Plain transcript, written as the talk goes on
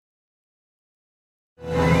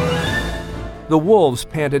The wolves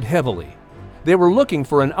panted heavily. They were looking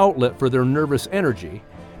for an outlet for their nervous energy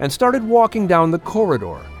and started walking down the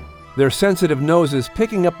corridor, their sensitive noses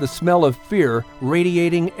picking up the smell of fear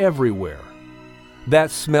radiating everywhere.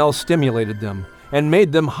 That smell stimulated them and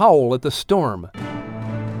made them howl at the storm.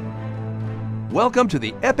 Welcome to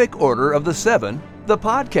the Epic Order of the Seven, the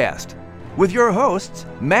podcast, with your hosts,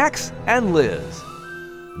 Max and Liz.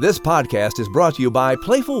 This podcast is brought to you by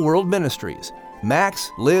Playful World Ministries. Max,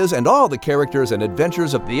 Liz, and all the characters and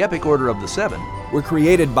adventures of the Epic Order of the Seven were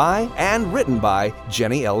created by and written by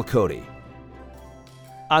Jenny L. Cody.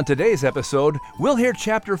 On today's episode, we'll hear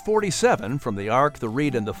Chapter 47 from the Ark, the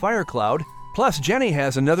Reed, and the Fire Cloud, plus Jenny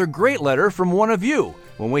has another great letter from one of you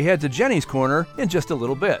when we head to Jenny's Corner in just a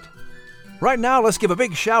little bit. Right now, let's give a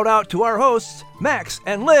big shout out to our hosts, Max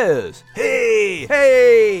and Liz. Hey!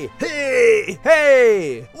 Hey! Hey!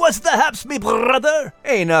 Hey! What's the haps, me brother?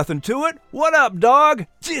 Ain't nothing to it. What up, dog?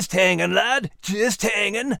 Just hanging, lad. Just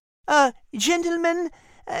hanging. Gentlemen,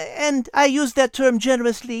 and I use that term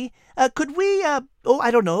generously, could we,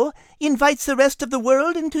 invite the rest of the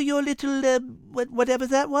world into your little, whatever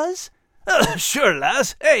that was? Sure,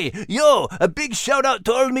 lass. Hey, yo, a big shout out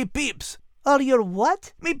to all me peeps. All your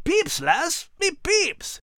what? Me peeps, lass. Me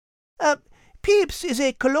peeps. Peeps is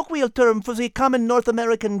a colloquial term for the common North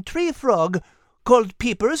American tree frog, called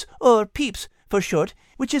peepers, or peeps for short,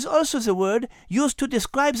 which is also the word used to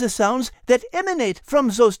describe the sounds that emanate from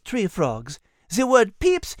those tree frogs. The word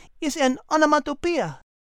peeps is an onomatopoeia.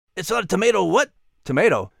 It's all tomato what?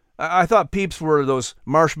 Tomato? I thought peeps were those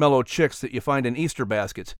marshmallow chicks that you find in Easter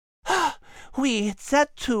baskets. Oui,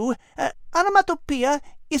 that too. Onomatopoeia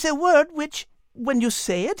is a word which, when you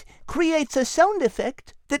say it, creates a sound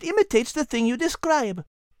effect that imitates the thing you describe.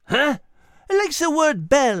 Huh? Like the word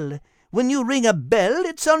bell. When you ring a bell,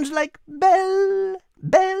 it sounds like bell,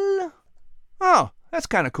 bell. Oh, that's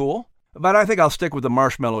kind of cool. But I think I'll stick with the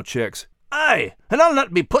marshmallow chicks. Aye, and I'll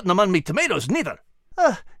not be putting them on me tomatoes neither.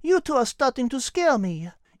 You two are starting to scare me.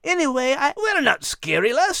 Anyway, We're not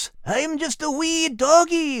scary, lass. I'm just a wee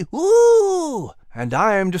doggy. Ooh! And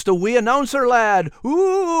I'm just a wee announcer lad.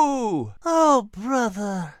 Ooh! Oh,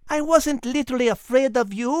 brother, I wasn't literally afraid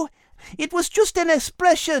of you. It was just an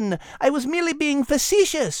expression. I was merely being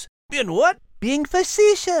facetious. Being what? Being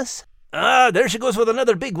facetious. There she goes with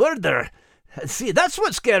another big word there. See, that's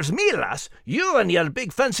what scares me, lass. You and your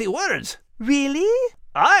big fancy words. Really?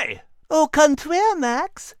 Aye. Au contraire,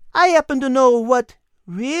 Max. I happen to know what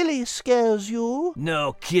really scares you.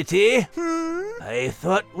 No, kitty. I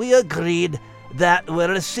thought we agreed that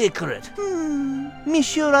were a secret.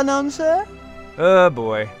 Monsieur Announcer? Oh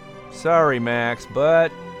boy. Sorry, Max, but...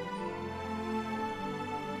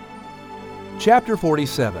 Chapter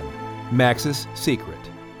 47, Max's Secret.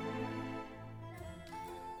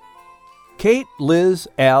 Kate, Liz,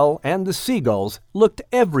 Al, and the seagulls looked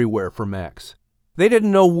everywhere for Max. They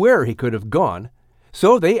didn't know where he could have gone,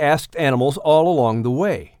 so they asked animals all along the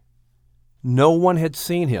way. No one had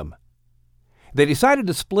seen him. They decided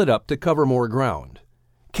to split up to cover more ground.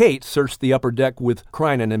 Kate searched the upper deck with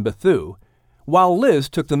Crinan and Bethu, while Liz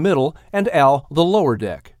took the middle and Al the lower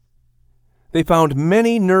deck. They found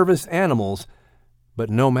many nervous animals, but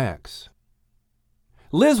no Max.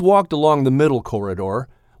 Liz walked along the middle corridor,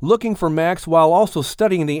 looking for Max while also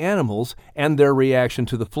studying the animals and their reaction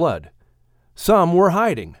to the flood. Some were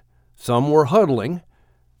hiding, some were huddling,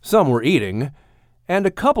 some were eating, and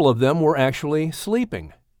a couple of them were actually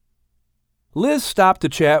sleeping. Liz stopped to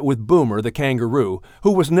chat with Boomer the kangaroo,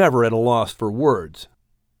 who was never at a loss for words.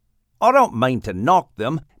 I don't mean to knock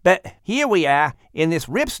them, but here we are in this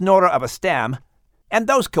rip snorter of a stem, and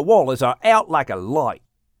those koalas are out like a light.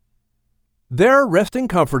 There, resting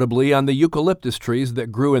comfortably on the eucalyptus trees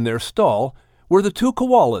that grew in their stall, were the two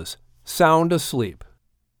koalas, sound asleep.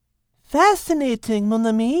 Fascinating, mon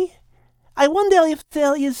ami. I wonder if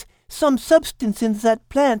there is some substance in that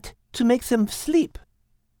plant to make them sleep.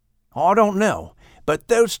 I don't know, but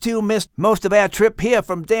those two missed most of our trip here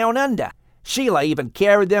from down under. Sheila even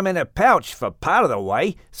carried them in a pouch for part of the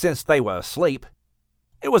way, since they were asleep.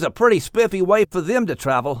 It was a pretty spiffy way for them to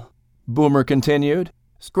travel, Boomer continued,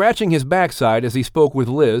 scratching his backside as he spoke with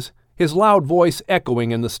Liz, his loud voice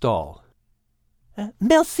echoing in the stall.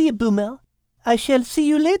 Merci, Boomer. I shall see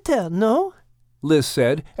you later, no? Liz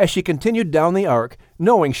said as she continued down the ark,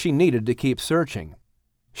 knowing she needed to keep searching.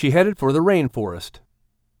 She headed for the rainforest.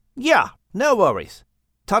 Yeah, no worries.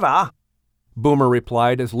 Ta-da! Boomer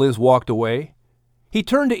replied as Liz walked away. He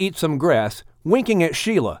turned to eat some grass, winking at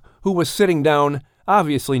Sheila, who was sitting down,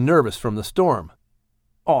 obviously nervous from the storm.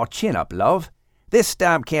 Oh, chin up, love. This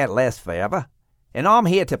storm can't last forever, and I'm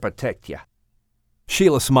here to protect you.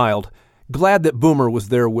 Sheila smiled, glad that Boomer was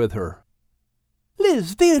there with her.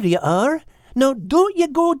 Liz, there you are. Now don't you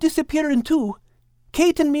go disappearing too.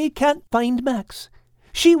 Kate and me can't find Max.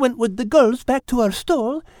 She went with the girls back to our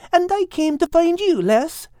stall, and I came to find you,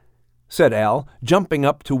 Les," said Al, jumping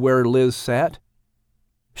up to where Liz sat.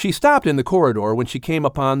 She stopped in the corridor when she came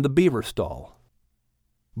upon the beaver stall.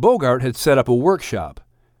 Bogart had set up a workshop.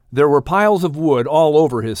 There were piles of wood all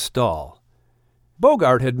over his stall.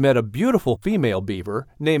 Bogart had met a beautiful female beaver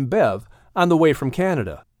named Bev on the way from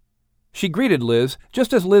Canada. She greeted Liz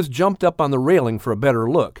just as Liz jumped up on the railing for a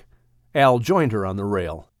better look. Al joined her on the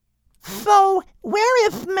rail. "So, where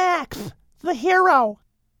is Max, the hero?"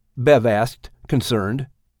 Bev asked, concerned.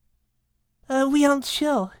 We aren't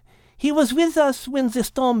sure. He was with us when the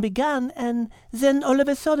storm began, and then all of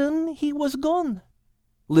a sudden he was gone,"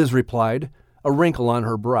 Liz replied, a wrinkle on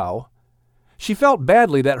her brow. She felt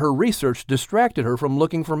badly that her research distracted her from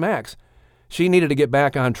looking for Max. She needed to get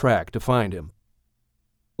back on track to find him.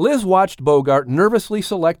 Liz watched Bogart nervously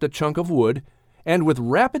select a chunk of wood and with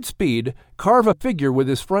rapid speed carve a figure with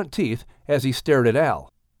his front teeth as he stared at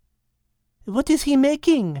Al. "What is he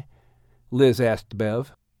making?" Liz asked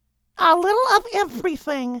Bev. "A little of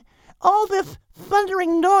everything. All this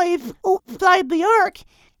thundering noise outside the ark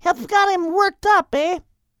has got him worked up, eh?"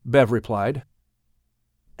 Bev replied.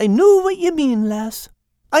 "I know what you mean, lass.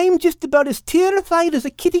 I'm just about as terrified as a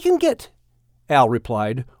kitty can get," Al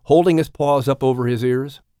replied, holding his paws up over his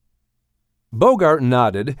ears. Bogart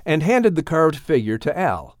nodded and handed the carved figure to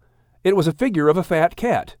Al. It was a figure of a fat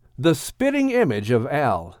cat, the spitting image of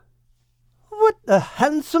Al. "What a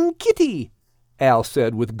handsome kitty," Al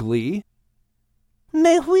said with glee.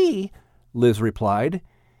 "Mais oui," Liz replied.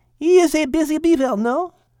 "He is a busy beaver,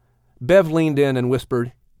 no?" Bev leaned in and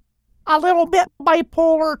whispered, "A little bit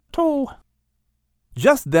bipolar, too."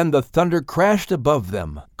 Just then the thunder crashed above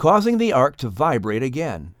them, causing the ark to vibrate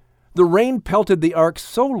again. The rain pelted the ark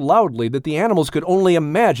so loudly that the animals could only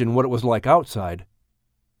imagine what it was like outside.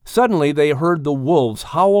 Suddenly they heard the wolves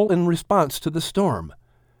howl in response to the storm.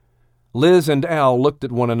 Liz and Al looked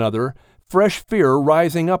at one another, fresh fear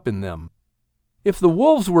rising up in them. If the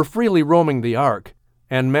wolves were freely roaming the ark,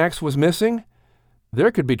 and Max was missing, there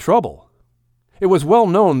could be trouble. It was well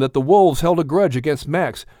known that the wolves held a grudge against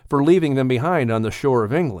Max for leaving them behind on the shore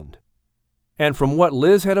of England. And from what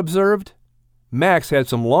Liz had observed, Max had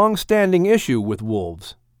some long-standing issue with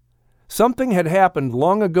wolves. Something had happened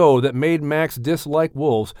long ago that made Max dislike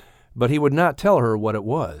wolves, but he would not tell her what it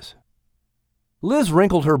was. Liz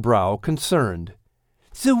wrinkled her brow, concerned.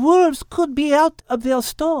 "The wolves could be out of their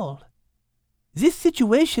stall. This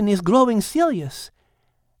situation is growing serious.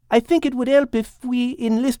 I think it would help if we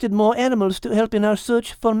enlisted more animals to help in our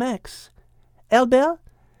search for Max. Albert,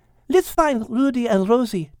 let's find Rudy and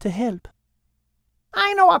Rosie to help."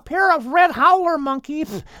 "I know a pair of red howler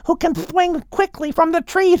monkeys who can swing quickly from the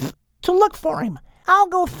trees to look for him. I'll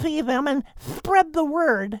go see them and spread the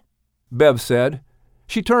word," Bev said.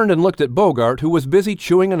 She turned and looked at Bogart, who was busy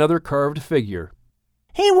chewing another carved figure.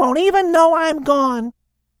 "He won't even know I'm gone."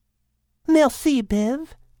 "Merci,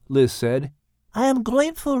 Bev," Liz said. "I am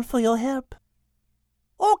grateful for your help."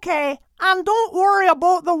 "Okay, and don't worry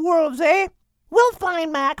about the wolves, eh? We'll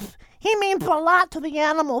find Max. He means a lot to the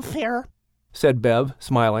animals here," said Bev,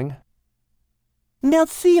 smiling.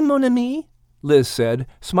 "Merci, mon ami," Liz said,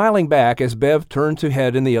 smiling back as Bev turned to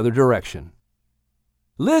head in the other direction.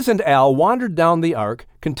 Liz and Al wandered down the ark,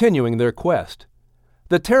 continuing their quest.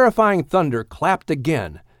 The terrifying thunder clapped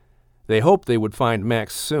again. They hoped they would find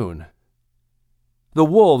Max soon. The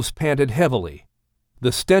wolves panted heavily.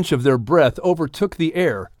 The stench of their breath overtook the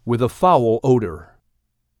air with a foul odor.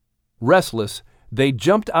 Restless, they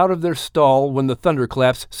jumped out of their stall when the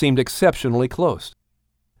thunderclaps seemed exceptionally close.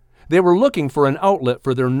 They were looking for an outlet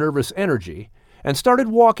for their nervous energy and started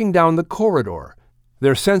walking down the corridor,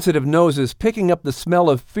 their sensitive noses picking up the smell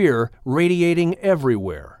of fear radiating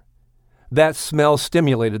everywhere. That smell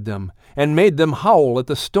stimulated them and made them howl at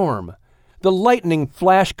the storm. The lightning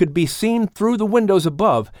flash could be seen through the windows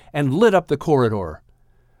above and lit up the corridor.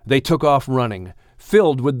 They took off running,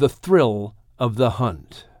 filled with the thrill of the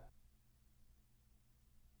hunt.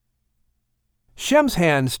 Shem's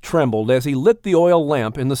hands trembled as he lit the oil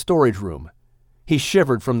lamp in the storage room. He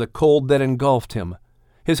shivered from the cold that engulfed him.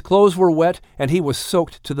 His clothes were wet, and he was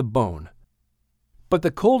soaked to the bone. But the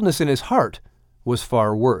coldness in his heart was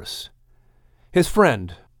far worse. His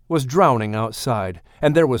friend was drowning outside,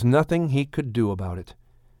 and there was nothing he could do about it.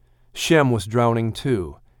 Shem was drowning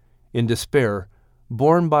too, in despair,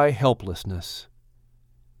 borne by helplessness.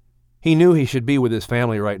 He knew he should be with his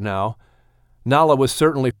family right now. Nala was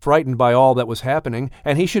certainly frightened by all that was happening,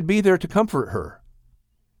 and he should be there to comfort her.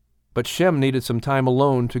 But Shem needed some time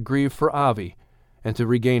alone to grieve for Avi and to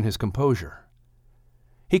regain his composure.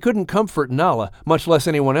 He couldn't comfort Nala, much less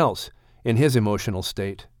anyone else, in his emotional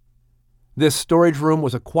state. This storage room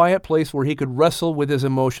was a quiet place where he could wrestle with his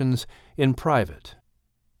emotions in private.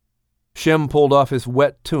 Shem pulled off his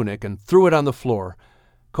wet tunic and threw it on the floor,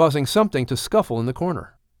 causing something to scuffle in the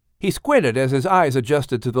corner. He squinted as his eyes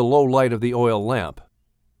adjusted to the low light of the oil lamp.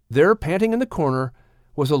 There, panting in the corner,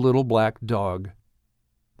 was a little black dog.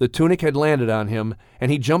 The tunic had landed on him, and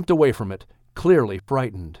he jumped away from it, clearly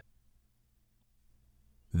frightened.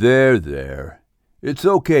 There. It's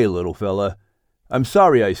okay, little fella. I'm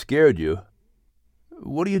sorry I scared you.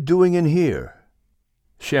 What are you doing in here?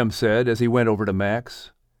 Shem said as he went over to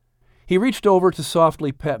Max. He reached over to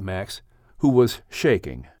softly pet Max, who was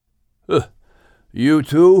shaking. You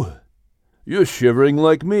too? You're shivering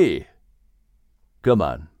like me. Come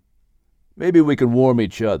on. Maybe we can warm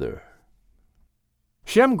each other.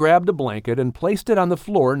 Shem grabbed a blanket and placed it on the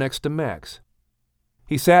floor next to Max.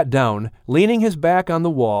 He sat down, leaning his back on the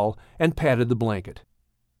wall, and patted the blanket.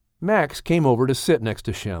 Max came over to sit next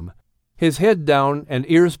to Shem, his head down and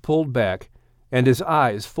ears pulled back, and his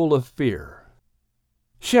eyes full of fear.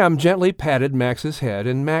 Shem gently patted Max's head,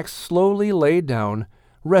 and Max slowly lay down,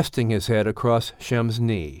 resting his head across Shem's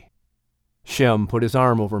knee. Shem put his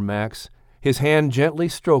arm over Max, his hand gently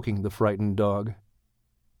stroking the frightened dog.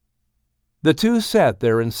 The two sat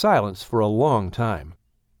there in silence for a long time.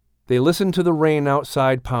 They listened to the rain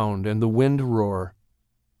outside pound and the wind roar.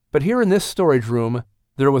 But here in this storage room,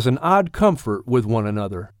 there was an odd comfort with one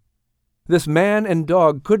another. This man and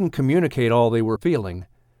dog couldn't communicate all they were feeling,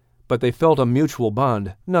 but they felt a mutual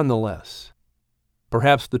bond nonetheless.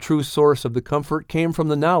 Perhaps the true source of the comfort came from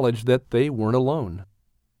the knowledge that they weren't alone.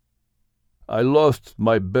 I lost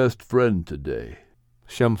my best friend today,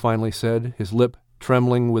 Shem finally said, his lip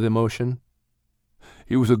trembling with emotion.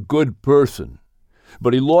 He was a good person,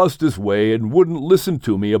 but he lost his way and wouldn't listen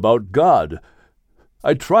to me about God.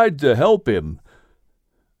 I tried to help him,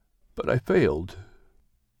 but I failed.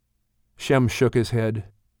 Shem shook his head.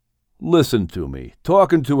 Listen to me,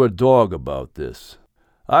 talking to a dog about this.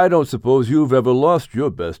 I don't suppose you've ever lost your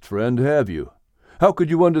best friend, have you? How could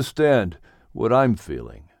you understand what I'm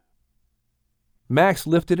feeling? Max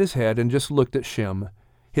lifted his head and just looked at Shem,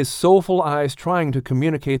 his soulful eyes trying to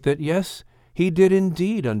communicate that, yes, he did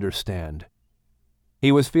indeed understand.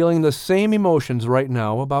 He was feeling the same emotions right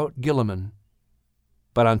now about Gilliman.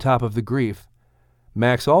 But on top of the grief,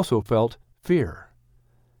 Max also felt fear.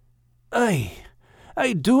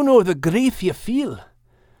 I do know the grief you feel.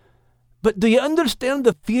 But do you understand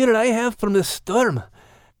the fear I have from the storm?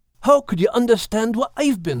 How could you understand what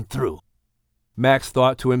I've been through? Max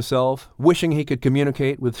thought to himself, wishing he could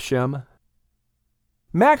communicate with Shem.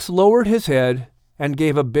 Max lowered his head and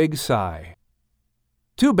gave a big sigh.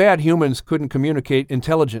 Too bad humans couldn't communicate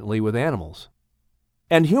intelligently with animals.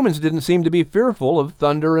 And humans didn't seem to be fearful of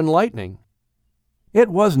thunder and lightning. It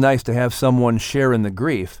was nice to have someone share in the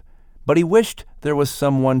grief, but he wished there was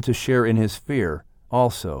someone to share in his fear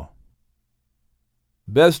also.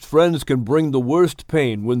 Best friends can bring the worst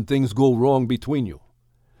pain when things go wrong between you.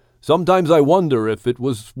 Sometimes I wonder if it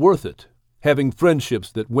was worth it, having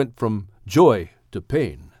friendships that went from joy to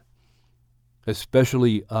pain.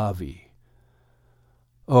 Especially Avi.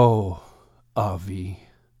 Oh, Avi.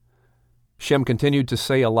 Shem continued to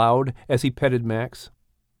say aloud as he petted Max.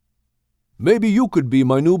 Maybe you could be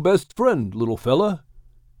my new best friend, little fella.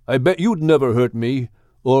 I bet you'd never hurt me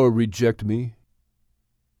or reject me.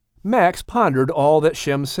 Max pondered all that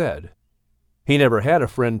Shem said. He never had a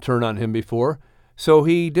friend turn on him before, so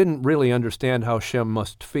he didn't really understand how Shem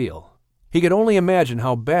must feel. He could only imagine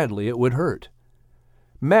how badly it would hurt.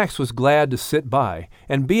 Max was glad to sit by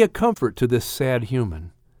and be a comfort to this sad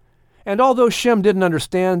human. And although Shem didn't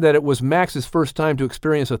understand that it was Max's first time to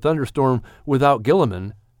experience a thunderstorm without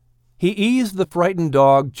Gilliman, he eased the frightened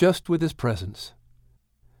dog just with his presence.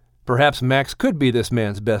 Perhaps Max could be this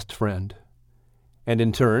man's best friend, and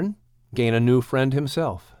in turn, gain a new friend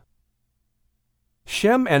himself.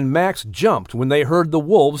 Shem and Max jumped when they heard the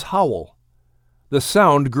wolves howl. The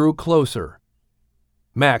sound grew closer.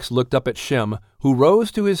 Max looked up at Shem, who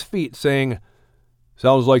rose to his feet, saying,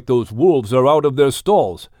 Sounds like those wolves are out of their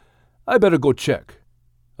stalls. I better go check.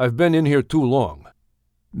 I've been in here too long.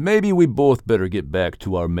 Maybe we both better get back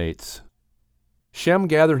to our mates. Shem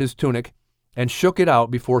gathered his tunic and shook it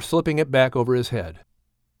out before slipping it back over his head.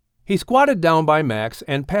 He squatted down by Max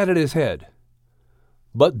and patted his head.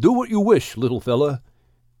 But do what you wish, little fella.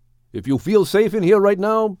 If you feel safe in here right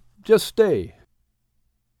now, just stay.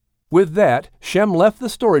 With that, Shem left the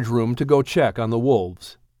storage room to go check on the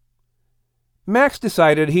wolves. Max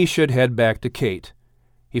decided he should head back to Kate.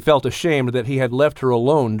 He felt ashamed that he had left her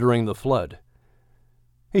alone during the flood.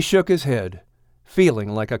 He shook his head,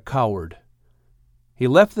 feeling like a coward. He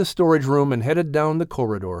left the storage room and headed down the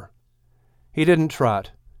corridor. He didn't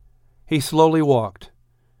trot. He slowly walked,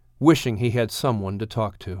 wishing he had someone to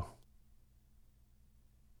talk to.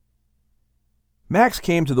 Max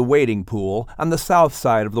came to the wading pool on the south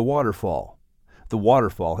side of the waterfall. The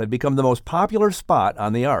waterfall had become the most popular spot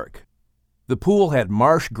on the Ark. The pool had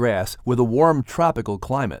marsh grass with a warm tropical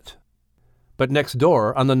climate. But next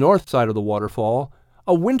door, on the north side of the waterfall,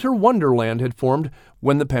 a winter wonderland had formed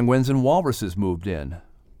when the penguins and walruses moved in.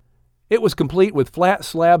 It was complete with flat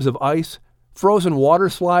slabs of ice, frozen water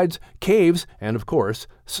slides, caves, and, of course,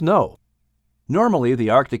 snow. Normally, the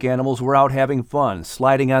Arctic animals were out having fun,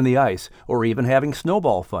 sliding on the ice, or even having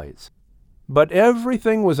snowball fights. But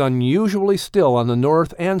everything was unusually still on the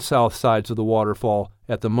north and south sides of the waterfall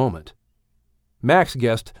at the moment. Max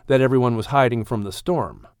guessed that everyone was hiding from the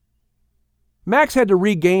storm. Max had to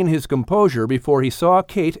regain his composure before he saw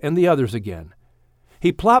Kate and the others again.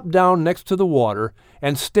 He plopped down next to the water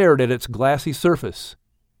and stared at its glassy surface.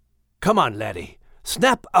 "Come on, laddie.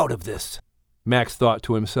 Snap out of this," Max thought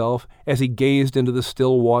to himself as he gazed into the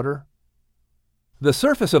still water. The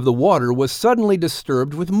surface of the water was suddenly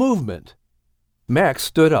disturbed with movement. Max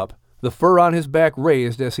stood up, the fur on his back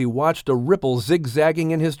raised as he watched a ripple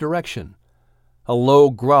zigzagging in his direction. A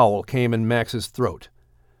low growl came in Max's throat.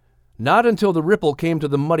 Not until the ripple came to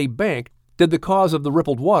the muddy bank did the cause of the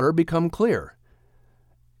rippled water become clear.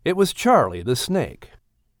 It was Charlie the snake.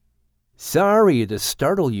 "Sorry to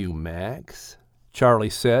startle you, Max," Charlie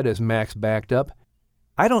said as Max backed up.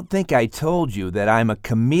 "I don't think I told you that I'm a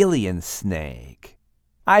chameleon snake.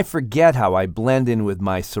 I forget how I blend in with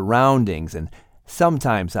my surroundings, and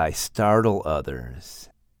sometimes I startle others."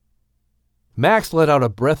 Max let out a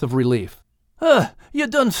breath of relief. You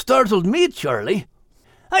done startled me, Charlie.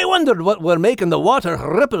 I wondered what were making the water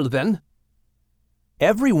ripple then."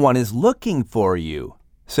 "Everyone is looking for you,"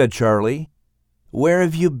 said Charlie. "Where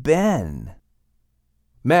have you been?"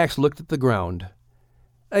 Max looked at the ground.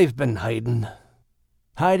 "I've been hiding."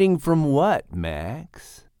 "Hiding from what,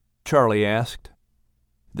 Max?" Charlie asked.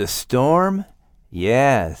 "The storm?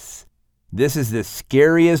 Yes. This is the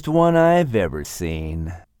scariest one I've ever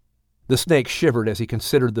seen." The snake shivered as he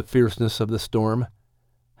considered the fierceness of the storm.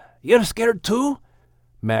 "You're scared too?"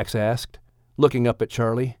 Max asked, looking up at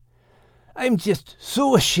Charlie. "I'm just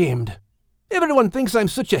so ashamed. Everyone thinks I'm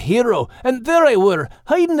such a hero, and there I were,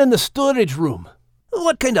 hiding in the storage room.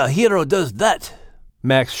 What kind of hero does that?"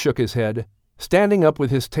 Max shook his head, standing up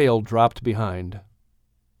with his tail dropped behind.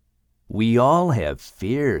 "We all have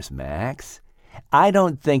fears, Max. I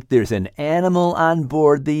don't think there's an animal on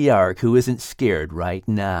board the Ark who isn't scared right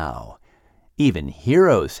now. Even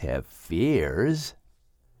heroes have fears,"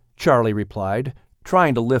 Charlie replied,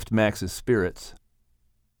 trying to lift Max's spirits.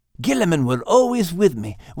 "Gilliman were always with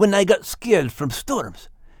me when I got scared from storms.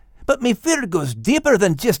 But me fear goes deeper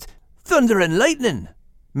than just thunder and lightning,"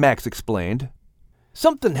 Max explained.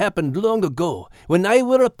 "Something happened long ago when I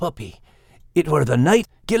were a puppy. It were the night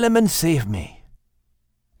Gilliman saved me."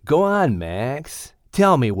 "Go on, Max.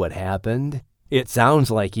 Tell me what happened. It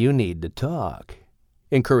sounds like you need to talk,"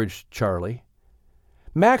 encouraged Charlie.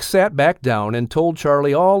 Max sat back down and told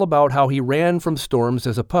Charlie all about how he ran from storms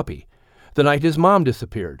as a puppy, the night his mom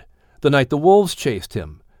disappeared, the night the wolves chased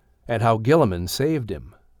him, and how Gilliman saved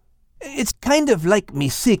him. "It's kind of like me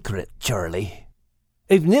secret, Charlie.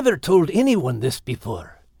 I've never told anyone this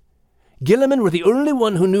before. Gilliman were the only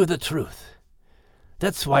one who knew the truth.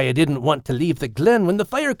 That's why I didn't want to leave the glen when the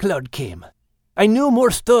fire cloud came. I knew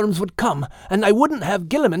more storms would come, and I wouldn't have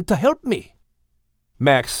Gilliman to help me,"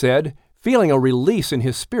 Max said, feeling a release in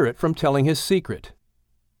his spirit from telling his secret.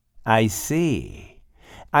 "I see.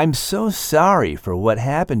 I'm so sorry for what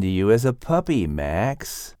happened to you as a puppy,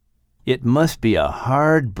 Max. It must be a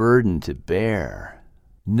hard burden to bear,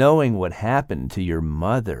 knowing what happened to your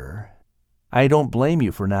mother. I don't blame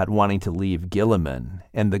you for not wanting to leave Gilliman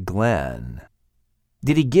and the glen.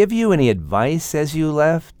 Did he give you any advice as you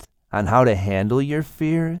left on how to handle your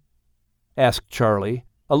fear?" asked Charlie,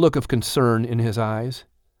 a look of concern in his eyes.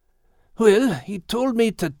 "Well, he told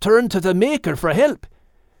me to turn to the Maker for help.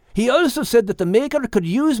 He also said that the Maker could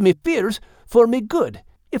use me fears for me good,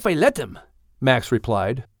 if I let him," Max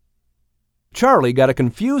replied. Charlie got a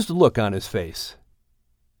confused look on his face.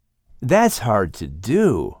 "That's hard to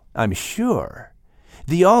do, I'm sure.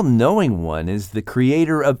 The all-knowing one is the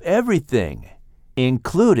creator of everything,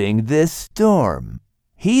 including this storm.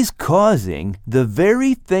 He's causing the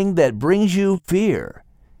very thing that brings you fear.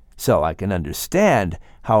 So I can understand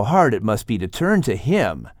how hard it must be to turn to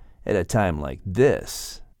him at a time like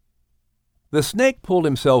this." The snake pulled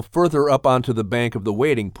himself further up onto the bank of the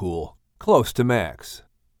wading pool, close to Max.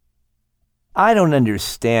 I don't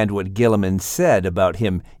understand what Gilliman said about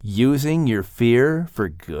him using your fear for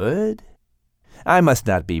good. I must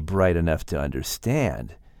not be bright enough to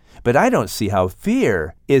understand, but I don't see how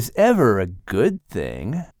fear is ever a good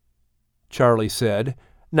thing," Charlie said,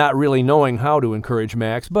 not really knowing how to encourage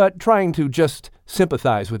Max, but trying to just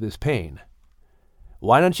sympathize with his pain.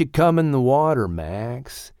 "Why don't you come in the water,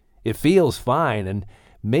 Max? It feels fine, and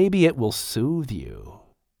maybe it will soothe you."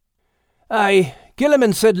 "Aye,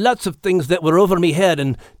 Gilliman said lots of things that were over me head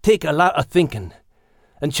and take a lot of thinking.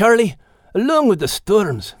 And Charlie, along with the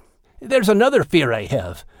storms, there's another fear I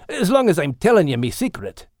have, as long as I'm telling you me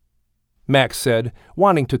secret," Max said,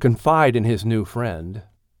 wanting to confide in his new friend.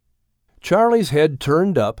 Charlie's head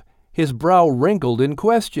turned up, his brow wrinkled in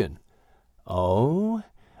question. "Oh?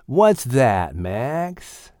 What's that,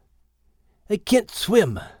 Max?" "I can't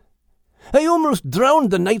swim. I almost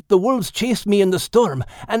drowned the night the wolves chased me in the storm,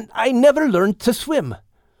 and I never learned to swim.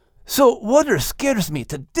 So water scares me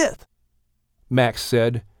to death," Max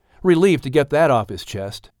said, relieved to get that off his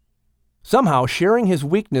chest. Somehow sharing his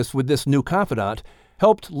weakness with this new confidant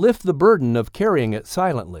helped lift the burden of carrying it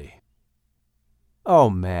silently. "Oh,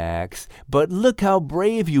 Max, but look how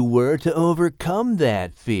brave you were to overcome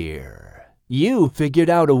that fear. You figured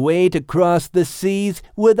out a way to cross the seas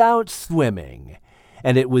without swimming,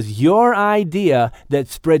 and it was your idea that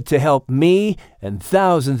spread to help me and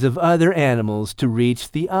thousands of other animals to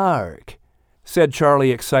reach the Ark," said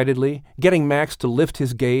Charlie excitedly, getting Max to lift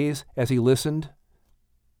his gaze as he listened.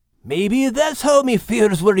 "Maybe that's how me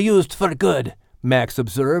fears were used for good," Max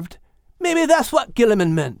observed. "Maybe that's what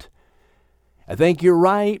Gilliman meant." "I think you're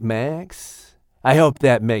right, Max. I hope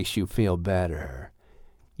that makes you feel better.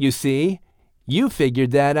 You see, you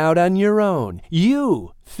figured that out on your own.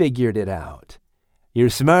 You figured it out. You're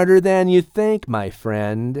smarter than you think, my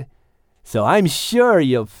friend. So I'm sure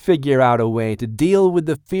you'll figure out a way to deal with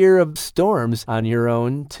the fear of storms on your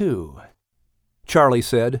own, too," Charlie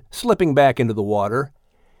said, slipping back into the water.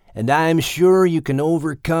 "And I'm sure you can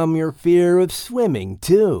overcome your fear of swimming,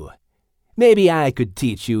 too. Maybe I could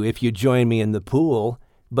teach you if you join me in the pool,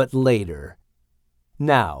 but later.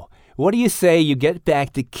 Now, what do you say you get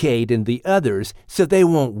back to Kate and the others so they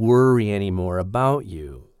won't worry any more about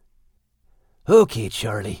you?" "Okay,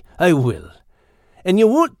 Charlie, I will. And you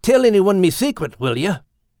won't tell anyone me secret, will you?"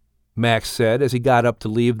 Max said as he got up to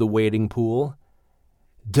leave the wading pool.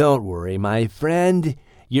 "Don't worry, my friend.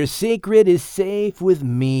 Your secret is safe with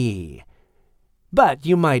me. But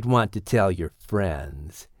you might want to tell your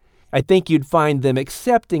friends. I think you'd find them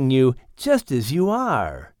accepting you just as you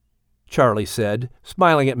are," Charlie said,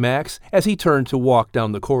 smiling at Max as he turned to walk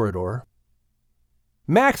down the corridor.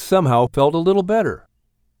 Max somehow felt a little better.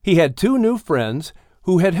 He had 2 new friends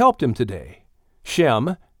who had helped him today,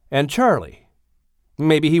 Shem and Charlie.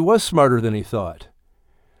 Maybe he was smarter than he thought.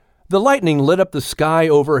 The lightning lit up the sky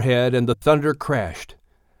overhead and the thunder crashed.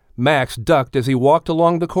 Max ducked as he walked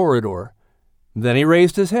along the corridor. Then he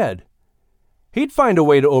raised his head. He'd find a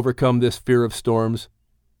way to overcome this fear of storms,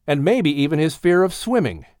 and maybe even his fear of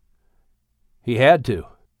swimming. He had to.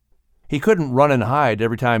 He couldn't run and hide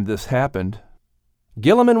every time this happened.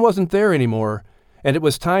 Gilliman wasn't there anymore, and it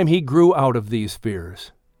was time he grew out of these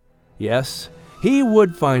fears. Yes, he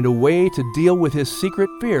would find a way to deal with his secret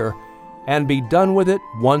fear and be done with it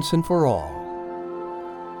once and for all.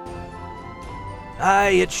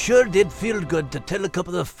 Aye, it sure did feel good to tell a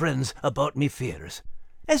couple of friends about me fears.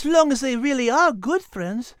 As long as they really are good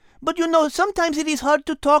friends. But you know, sometimes it is hard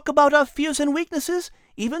to talk about our fears and weaknesses,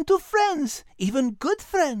 even to friends, even good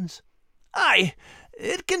friends. Aye,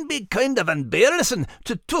 it can be kind of embarrassing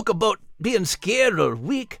to talk about being scared or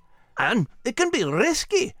weak, and it can be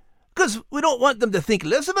risky, 'cause we don't want them to think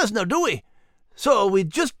less of us now, do we? So we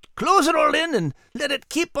just close it all in and let it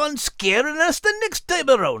keep on scaring us the next time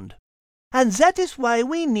around. And that is why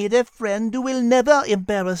we need a friend who will never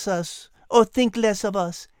embarrass us or think less of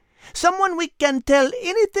us. Someone we can tell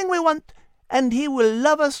anything we want, and he will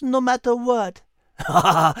love us no matter what.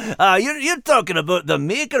 You're talking about the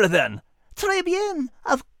Maker, then? Très bien,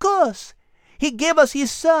 of course. He gave us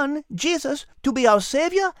his Son, Jesus, to be our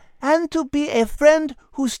Savior and to be a friend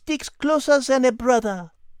who sticks closer than a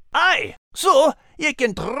brother. Aye, so you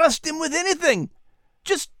can trust him with anything.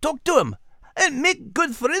 Just talk to him and make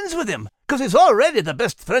good friends with him, 'cause he's already the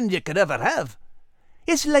best friend you could ever have.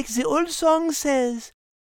 It's like the old song says,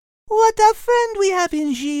 what a friend we have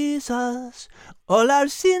in Jesus, all our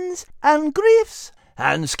sins and griefs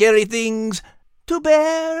and scary things to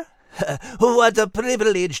bear. What a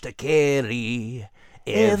privilege to carry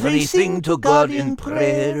everything to God in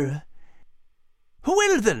prayer.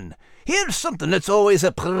 Well then, here's something that's always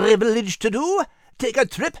a privilege to do. Take a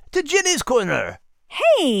trip to Jenny's Corner.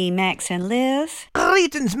 Hey, Max and Liz.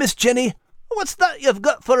 Greetings, Miss Jenny. What's that you've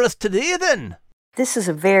got for us today, then? This is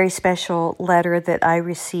a very special letter that I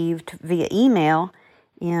received via email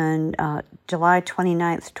in July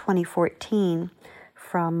 29th, 2014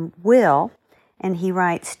 from Will. And he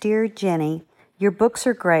writes, Dear Jenny, your books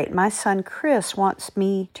are great. My son Chris wants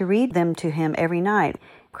me to read them to him every night.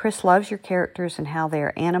 Chris loves your characters and how they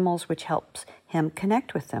are animals, which helps him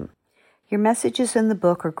connect with them. Your messages in the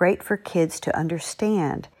book are great for kids to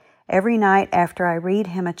understand. Every night after I read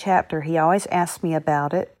him a chapter, he always asks me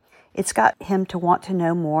about it. It's got him to want to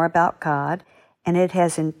know more about God, and it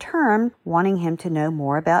has in turn wanting him to know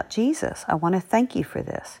more about Jesus. I want to thank you for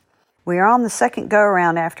this. We are on the second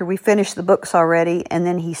go-around after we finished the books already, and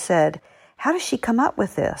then he said, How does she come up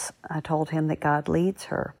with this? I told him that God leads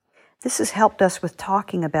her. This has helped us with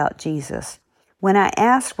talking about Jesus. When I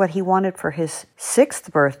asked what he wanted for his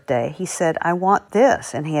 6th birthday, he said, I want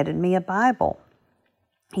this, and handed me a Bible.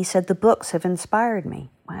 He said, the books have inspired me.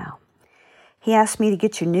 Wow. He asked me to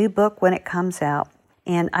get your new book when it comes out,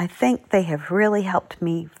 and I think they have really helped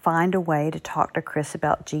me find a way to talk to Chris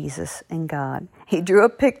about Jesus and God. He drew a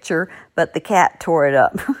picture, but the cat tore it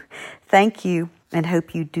up. Thank you, and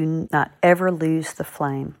hope you do not ever lose the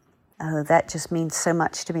flame. Oh, that just means so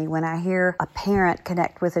much to me when I hear a parent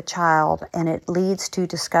connect with a child and it leads to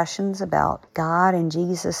discussions about God and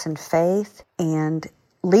Jesus and faith and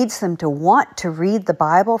leads them to want to read the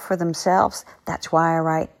Bible for themselves. That's why I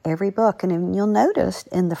write every book. And you'll notice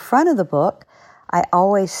in the front of the book, I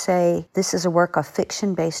always say this is a work of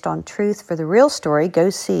fiction based on truth. For the real story, go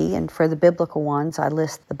see. And for the biblical ones, I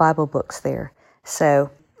list the Bible books there. So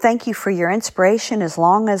thank you for your inspiration. As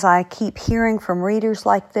long as I keep hearing from readers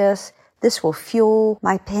like this will fuel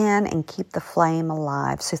my pen and keep the flame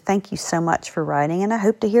alive. So thank you so much for writing, and I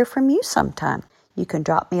hope to hear from you sometime. You can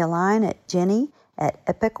drop me a line at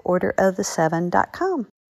jenny@epicorderafthe7.com.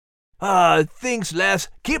 Thanks, lass.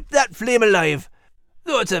 Keep that flame alive.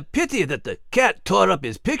 Though it's a pity that the cat tore up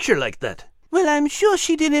his picture like that. Well, I'm sure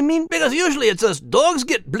she didn't mean... Because usually it's us dogs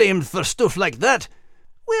get blamed for stuff like that.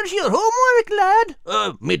 Where's your homework, lad?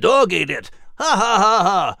 Me dog ate it. Ha ha ha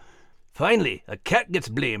ha. Finally, a cat gets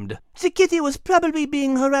blamed. The kitty was probably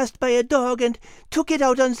being harassed by a dog and took it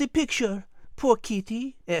out on the picture. Poor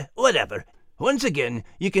kitty. Whatever. Once again,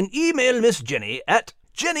 you can email Miss Jenny at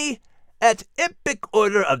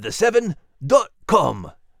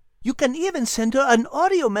jenny@epicorderafthe7.com. You can even send her an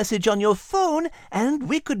audio message on your phone, and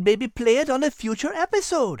we could maybe play it on a future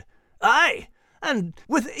episode. Aye, and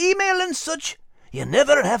with email and such, you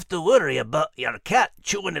never have to worry about your cat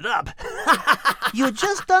chewing it up. You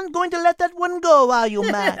just aren't going to let that one go, are you,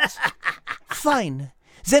 Max? Fine.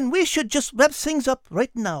 Then we should just wrap things up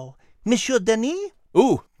right now. Monsieur Denis?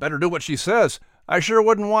 Ooh, better do what she says. I sure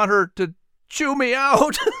wouldn't want her to chew me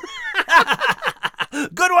out.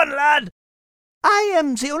 Good one, lad. I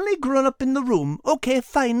am the only grown-up in the room. Okay,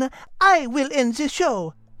 fine. I will end the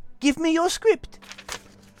show. Give me your script.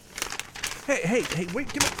 Hey,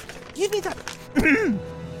 wait, Give me that.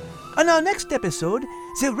 On our next episode,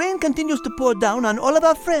 the rain continues to pour down on all of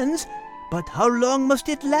our friends, but how long must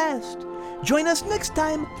it last? Join us next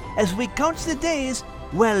time as we count the days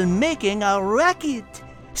while making our racket.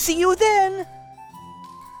 See you then.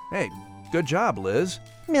 Hey, good job, Liz.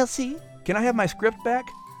 Merci. Can I have my script back?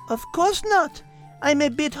 Of course not. I'm a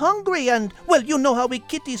bit hungry and, well, you know how we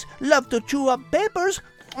kitties love to chew up papers.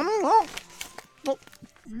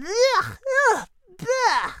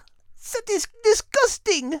 That is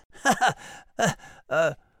disgusting.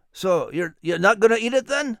 So you're not gonna eat it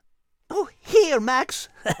then? Oh, here, Max.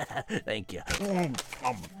 Thank you.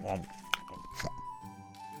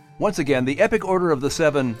 Once again, the Epic Order of the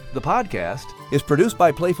Seven, the podcast, is produced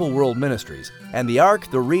by Playful World Ministries, and The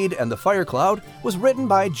Ark, The Reed, and The Fire Cloud was written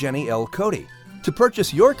by Jenny L. Cody. To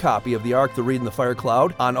purchase your copy of The Ark, The Reed, and The Fire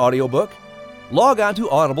Cloud on audiobook, log on to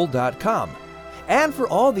audible.com. And for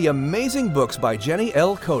all the amazing books by Jenny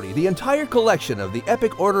L. Cody, the entire collection of the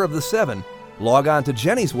Epic Order of the Seven, log on to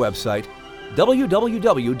Jenny's website,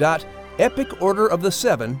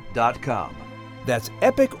 www.epicorderafthe7.com. That's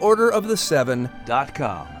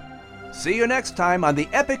epicorderafthe7.com. See you next time on the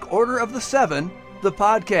Epic Order of the Seven, the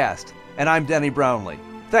podcast. And I'm Denny Brownlee.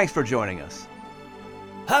 Thanks for joining us.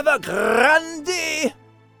 Have a grand day.